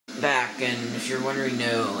back, and if you're wondering,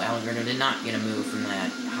 no, Allegretto did not get a move from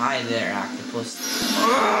that. Hi there, octopus.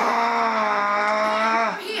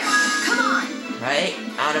 Here, come on! Right?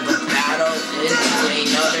 Out of a battle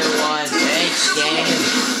into another one. Thanks, game.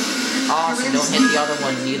 Awesome, don't hit the other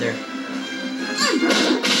ones either.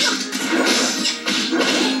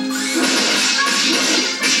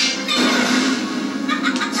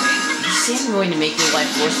 You say I'm going to make your life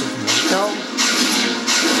worse with me, though?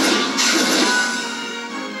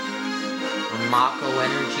 Mako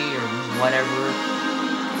energy or whatever.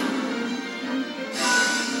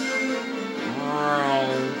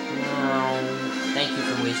 Thank you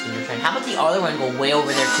for wasting your time. How about the other one go way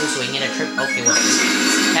over there too so we can get a trip? Okay,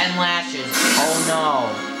 whatever. 10 lashes. Oh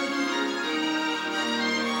no.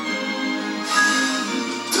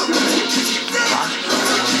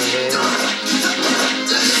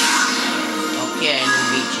 Okay, and then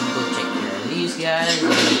beach and go take care of these guys. We're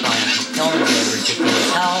gonna probably have to kill them with ridiculous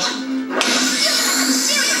health.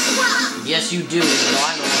 Yes, you do, even though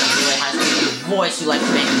I'm the one with a really high speed voice who likes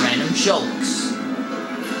to make random jokes.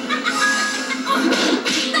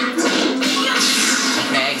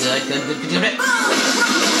 Okay, good.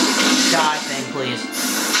 Die thing, please.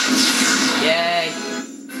 Yay!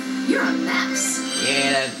 You're a mess.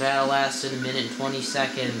 Yeah, that battle lasted a minute and 20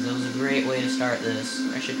 seconds. That was a great way to start this.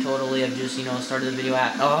 I should totally have just, started the video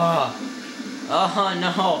at... Oh,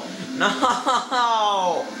 no!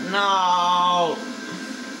 No!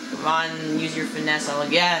 Come on, use your finesse.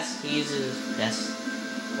 Yes, he uses finesse.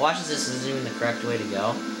 Watch as this isn't even the correct way to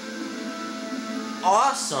go.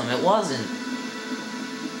 Awesome, it wasn't.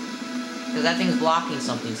 Because that thing's blocking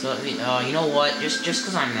something, so, you know what? Just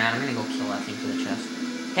because I'm mad, I'm gonna go kill that thing for the chest.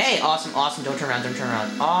 Hey, awesome, don't turn around,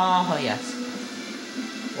 Oh, yes.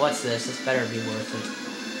 What's this? This better be worth it.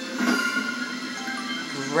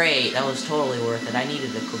 Great, that was totally worth it. I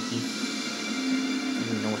needed the cookie. I don't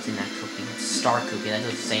even know what's in that cookie. It's a star cookie, that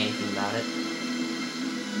doesn't say anything about it.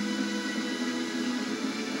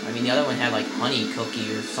 I mean, the other one had, like, honey cookie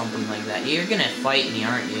or something like that. You're gonna fight me,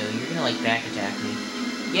 aren't you? You're gonna, like, back attack me.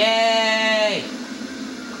 Yay!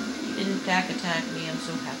 You didn't back attack me, I'm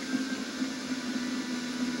so happy.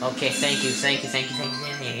 Okay, thank you. This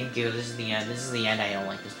is the end. I don't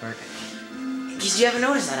like this part. Because you haven't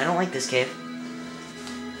noticed that, I don't like this cave.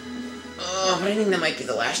 But I think that might be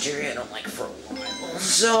the last area I don't like for a while.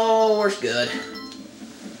 So, we're good.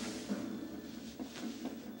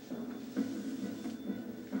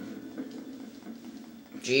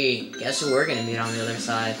 Gee, guess who we're gonna meet on the other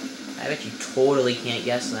side? I bet you totally can't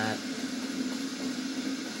guess that.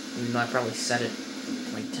 Even though I probably said it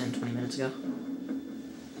like 10-20 minutes ago.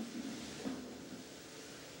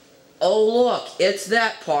 Oh look, it's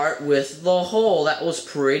that part with the hole. That was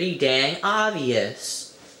pretty dang obvious.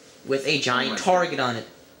 With a giant target on it.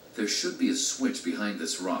 There should be a switch behind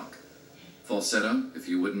this rock. Falsetto, if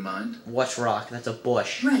you wouldn't mind. What rock? That's a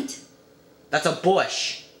bush. Right. That's a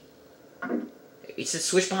bush. It's a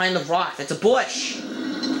switch behind the rock. That's a bush.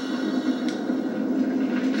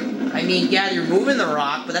 I mean, yeah, you're moving the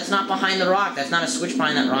rock, but that's not behind the rock. That's not a switch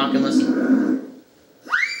behind that rock unless you...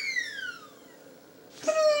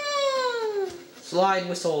 Slide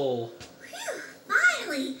whistle. Phew,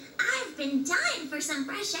 finally! I've been dying for some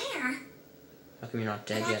fresh air. How come you're not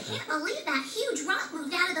dead But yet? I can't believe that huge rock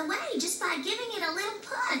moved out of the way just by giving it a little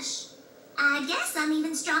push. I guess I'm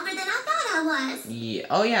even stronger than I thought I was. Yeah.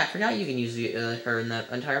 Oh yeah, I forgot you can use her in that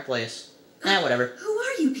entire place. Whatever. Who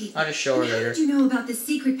are you people? I'll just show her And later. How did you know about this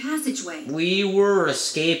secret passageway? We were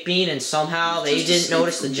escaping and somehow they didn't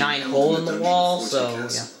notice the giant hole in the wall, so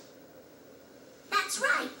yeah. That's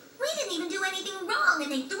right. We didn't even do anything wrong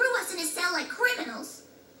and they threw us in a cell like criminals.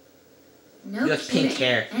 No You have kidding. pink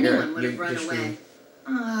hair. Anyone would have run you're away. screwed.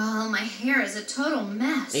 Oh, my hair is a total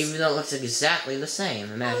mess. Even though it looks exactly the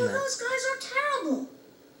same. Imagine that. Those guys are terrible.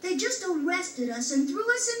 They just arrested us and threw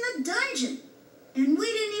us in the dungeon. And we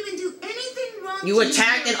didn't even do anything wrong. You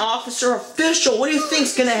attacked an officer official. What do you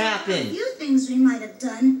think's gonna A happen? few things we might have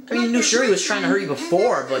done. I mean, you knew sure he was trying to hurt you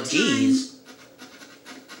before, but geez.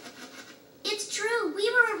 It's true. We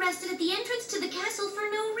were arrested at the entrance to the castle for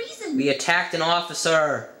no reason. We attacked an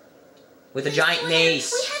officer with a I giant swear,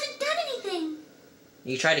 mace. We haven't done anything.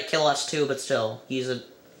 He tried to kill us too, but still, he's a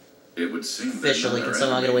It would seem officially can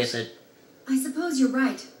somehow get away with it. I suppose you're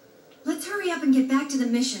right. Let's hurry up and get back to the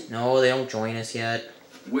mission. No, they don't join us yet.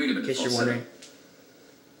 Wait a In minute, case you're Falsetto. wondering.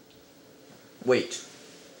 Wait.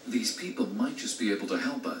 These people might just be able to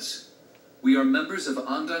help us. We are members of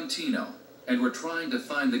Andantino, and we're trying to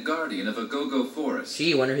find the guardian of Agogo Forest.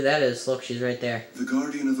 Gee, wonder who that is. Look, she's right there. The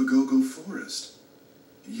guardian of Agogo Forest.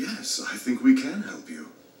 Yes, I think we can help you.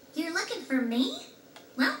 You're looking for me?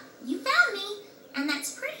 Well, you found me. And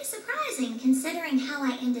that's pretty surprising considering how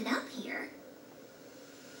I ended up here.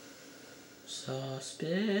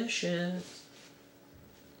 Suspicious.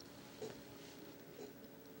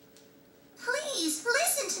 Please,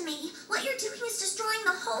 listen to me. What you're doing is destroying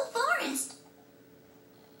the whole forest.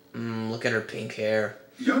 Look at her pink hair.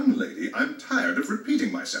 Young lady, I'm tired of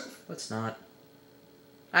repeating myself. Let's not.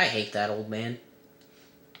 I hate that old man.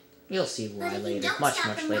 You'll see why But if you later. don't Much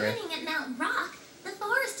stop them later. mining at Mount Rock, the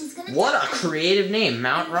forest is gonna What a die. creative name,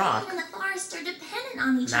 Mount And Rock. people in the forest are dependent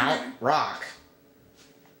on each Mount other. Rock.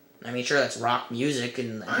 I mean, sure, that's rock music,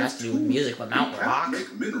 and it has to do with told music, but you Mount can't Rock?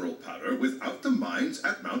 make mineral powder without the mines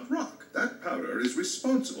at Mount Rock. That powder is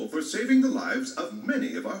responsible for saving the lives of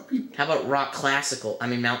many of our people. How about rock classical? I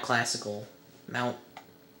mean, Mount Classical. Mount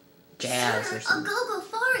Jazz Sir, or something. Ogogo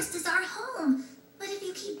Forest is our home. But if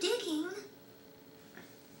you keep digging...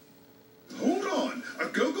 Hold on, a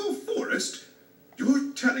go-go forest?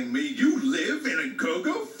 You're telling me you live in a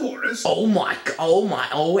go-go forest?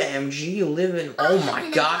 OMG, you live in, oh my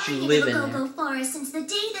gosh, you live in I've been there. in the Forest since the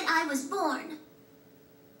day that I was born.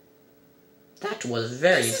 That was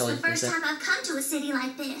very This is the intelligent. first time I've come to a city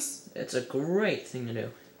like this. It's a great thing to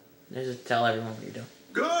do. Just tell everyone what you're doing.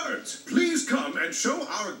 Guards, please come and show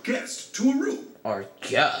our guest to a room. Our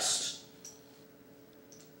guest.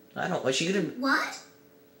 I don't, was she gonna, What?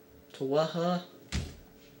 to what, huh?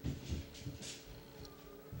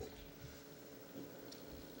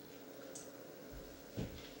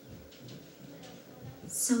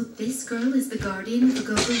 So this girl is the guardian of the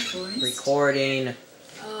Go-Go Forest? Recording.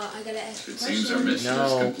 I gotta ask a It question. seems our mission is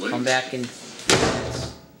No, complete. come back in.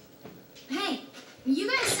 Hey, you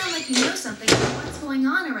guys sound like you know something about what's going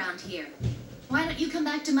on around here. Why don't you come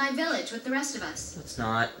back to my village with the rest of us? Let's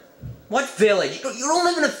not. What village? You don't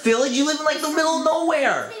live in a village, you live in like the middle of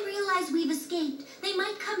nowhere. They realize we've escaped. They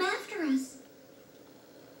might come after us.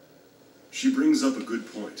 She brings up a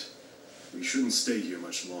good point. We shouldn't stay here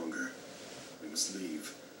much longer. We must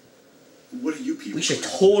leave. What do you people We should do?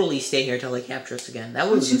 totally stay here till they capture us again. That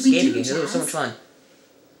What was should we escaping do, game. It was so much Jazz? fun.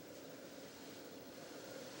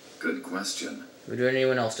 Good question. We do what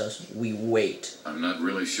anyone else does. We wait. I'm not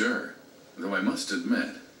really sure. Though I must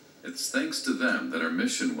admit, it's thanks to them that our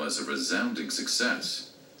mission was a resounding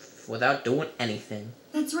success. Without doing anything.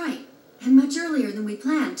 That's right. And much earlier than we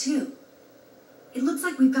planned, too. It looks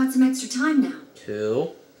like we've got some extra time now.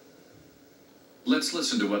 2. Let's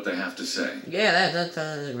listen to what they have to say. Yeah, that's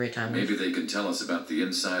a great time. Maybe they can tell us about the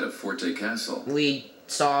inside of Forte Castle. We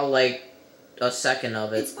saw like a second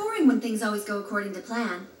of it. It's boring when things always go according to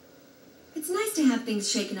plan. It's nice to have things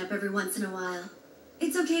shaken up every once in a while.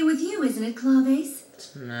 It's okay with you, isn't it,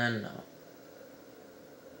 Clawbase? No.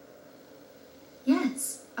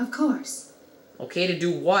 Yes, of course. Okay to do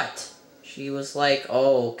what? She was like,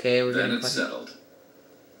 oh, okay, we're Then gonna... it's settled.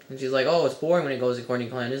 And she's like, oh, it's boring when it goes according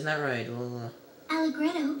to plan. Isn't that right? Well,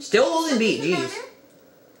 Allegretto. Still holding beat, something the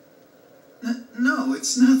jeez. matter? No,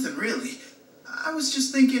 it's nothing really. I was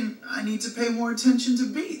just thinking I need to pay more attention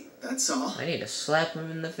to beat, that's all. I need to slap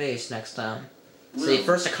him in the face next time. Well, See,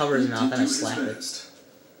 first I cover his he mouth, did then I do his slap it. best.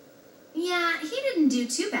 Yeah, he didn't do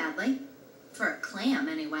too badly. For a clam,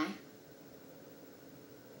 anyway.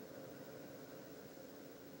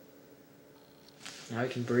 Now he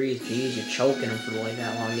can breathe. Jeez, you're choking him for like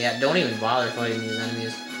that long. Yeah, don't even bother fighting these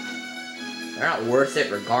enemies. They're not worth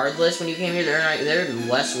it regardless. When you came here, they're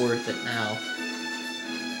less worth it now.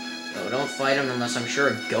 So don't fight them unless I'm sure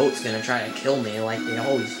a goat's gonna try to kill me like they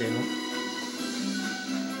always do.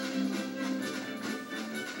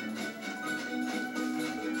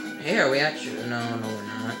 Hey, are we actually... No, we're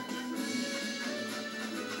not.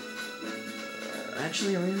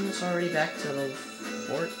 Actually, are we almost already back to the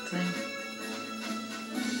fort thing?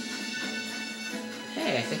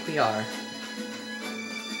 Hey, I think we are.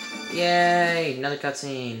 Yay! Another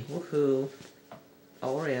cutscene. Woohoo.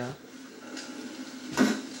 Oh, yeah.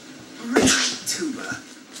 Tuba.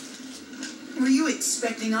 Were you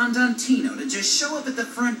expecting Andantino to just show up at the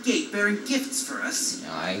front gate bearing gifts for us?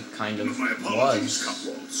 Yeah, I kind of My apologies, was.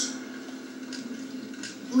 Cupwaltz.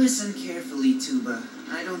 Listen carefully, Tuba.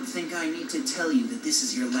 I don't think I need to tell you that this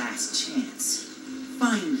is your last chance.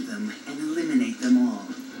 Find them and eliminate them all.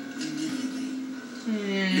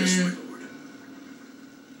 Immediately. Yes, my lord.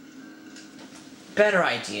 Better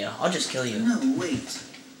idea. I'll just kill you. No, wait.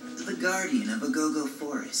 The guardian of Ogogo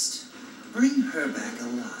Forest. Bring her back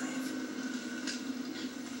alive.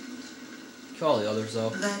 Kill all the others, though.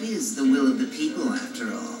 That is the will of the people, after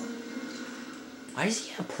all. Why does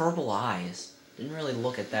he have purple eyes? Didn't really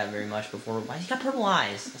look at that very much before. Why has he got purple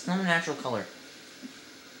eyes? That's not a natural color.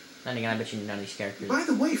 Then again, I bet you none of these characters. By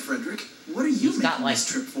the way, Frederick, what are you He's got, making like, this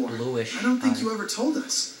trip for? bluish I don't think eyes. you ever told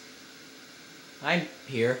us. I'm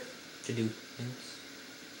here to do things.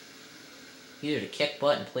 Either to kick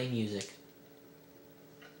butt and play music.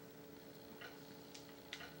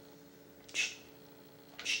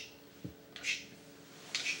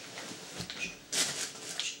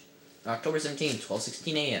 October 17th,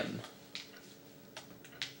 12:16 a.m.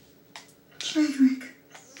 Frederick.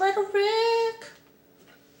 Frederick!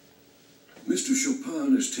 Mr.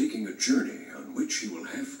 Chopin is taking a journey on which he will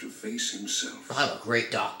have to face himself. I'm a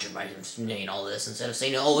great doctor by saying all this instead of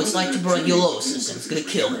saying, oh, it's like tuberculosis and it's gonna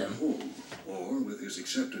kill him. Home, or with his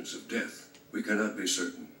acceptance of death, we cannot be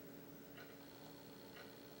certain.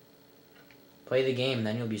 Play the game,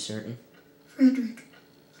 then you'll be certain. Frederick,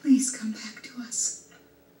 please come back to us.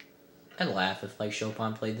 I'd laugh if like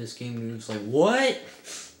Chopin played this game and he was like, what?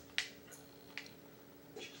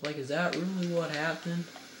 She's like, is that really what happened?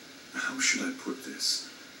 How should I put this?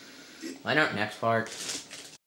 Find out next part.